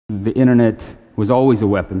the internet was always a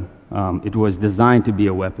weapon. It was designed to be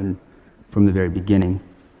a weapon from the very beginning.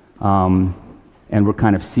 And we're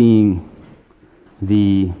kind of seeing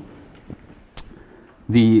the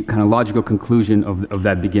kind of logical conclusion of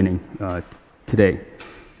that beginning today.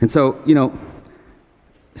 And so,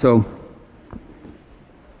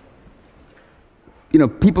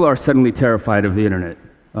 people are suddenly terrified of the internet,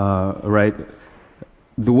 right?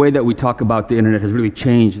 The way that we talk about the internet has really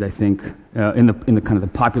changed, I think, in the kind of the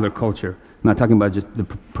popular culture. I'm not talking about just the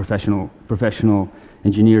professional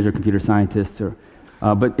engineers or computer scientists,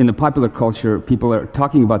 but in the popular culture, people are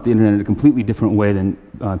talking about the internet in a completely different way than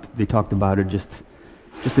they talked about it just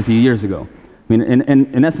a few years ago. I mean,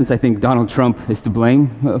 in essence, I think Donald Trump is to blame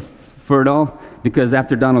for it all, because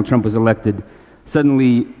after Donald Trump was elected,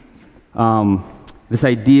 suddenly this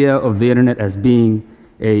idea of the internet as being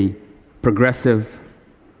a progressive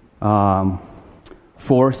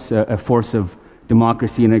force, a force of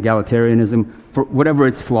democracy and egalitarianism, for whatever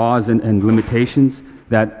its flaws and limitations,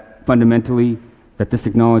 that fundamentally that this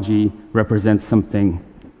technology represents something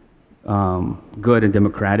good and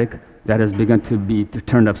democratic, that has begun to be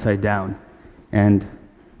turned upside down. And I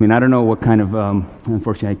mean, I don't know what kind of,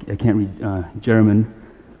 unfortunately I can't read German,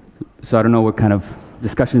 so I don't know what kind of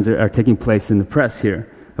discussions are taking place in the press here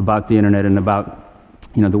about the internet and about,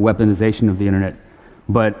 the weaponization of the internet.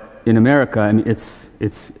 But in America, I mean,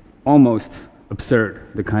 it's almost absurd,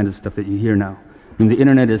 the kind of stuff that you hear now. I mean, the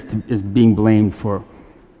internet is being blamed for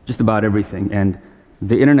just about everything, and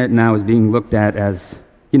the internet now is being looked at as,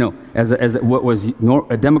 as what was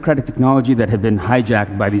a democratic technology that had been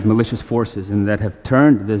hijacked by these malicious forces and that have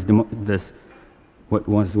turned this what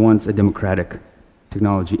was once a democratic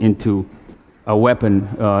technology into a weapon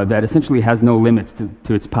that essentially has no limits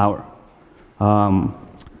to its power. And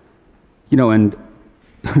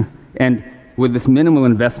and with this minimal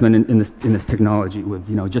investment in this technology, with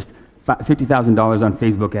just $50,000 on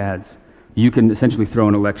Facebook ads, you can essentially throw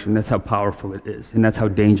an election. That's how powerful it is, and that's how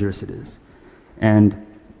dangerous it is. And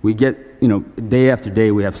we get, day after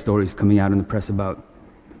day, we have stories coming out in the press about,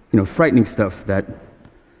 frightening stuff that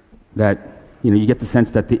you get the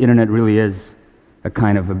sense that the internet really is a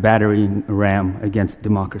kind of a battering ram against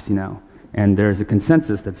democracy now. And there's a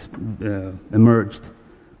consensus that's emerged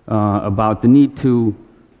about the need to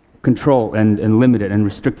control and limit it and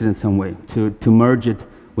restrict it in some way, to merge it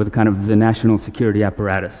with kind of the national security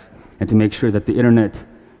apparatus, and to make sure that the internet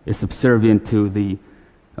is subservient to the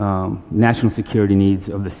national security needs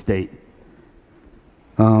of the state.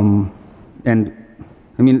 And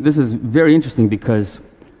I mean, this is very interesting because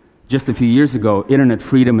just a few years ago, internet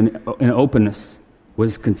freedom and openness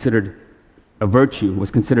was considered a virtue,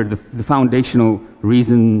 was considered the foundational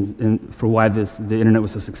reason for why the internet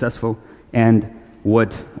was so successful, and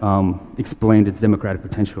what explained its democratic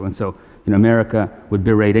potential. And so, America would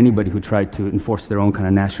berate anybody who tried to enforce their own kind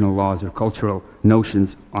of national laws or cultural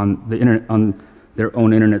notions on the internet, on their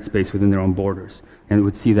own internet space within their own borders, and it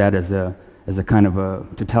would see that as a kind of a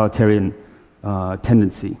totalitarian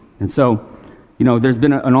tendency. And so, there's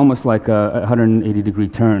been an almost like a 180-degree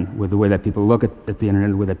turn with the way that people look at the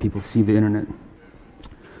internet, the way that people see the internet.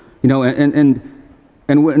 And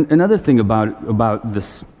another thing about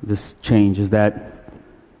this change is that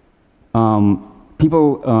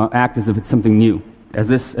people act as if it's something new, as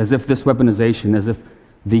if this weaponization, as if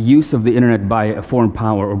the use of the internet by a foreign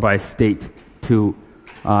power or by a state to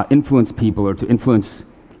influence people or to influence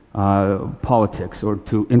politics or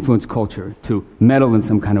to influence culture, to meddle in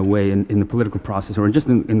some kind of way in the political process or just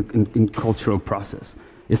in cultural process,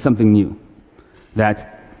 is something new.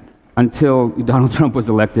 That until Donald Trump was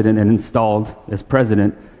elected and installed as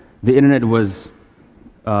president, the internet was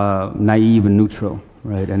naive and neutral,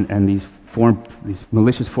 right? And these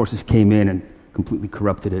malicious forces came in and completely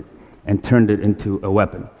corrupted it and turned it into a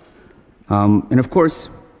weapon. And of course,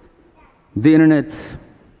 the internet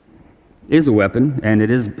is a weapon, and it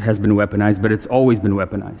has been weaponized, but it's always been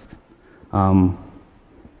weaponized.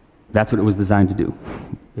 That's what it was designed to do.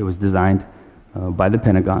 It was designed by the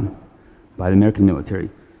Pentagon, by the American military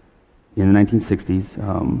in the 1960s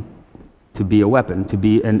to be a weapon, to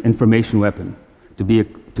be an information weapon, to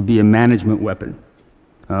be a management weapon,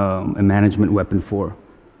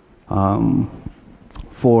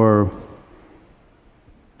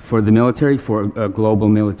 for the military, for a global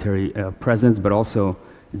military presence, but also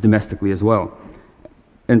domestically as well.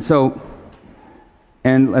 And so,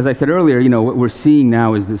 and as I said earlier, what we're seeing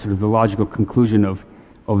now is the logical conclusion of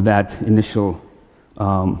that initial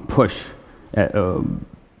push.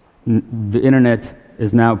 The internet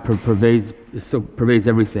is now pervades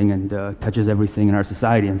everything and touches everything in our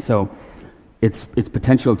society, and so its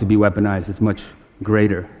potential to be weaponized is much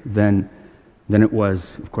greater than than it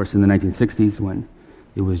was, of course, in the 1960s when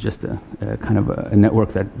it was just a kind of a network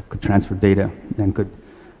that could transfer data and could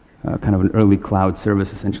kind of an early cloud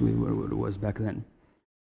service, essentially, what it was back then.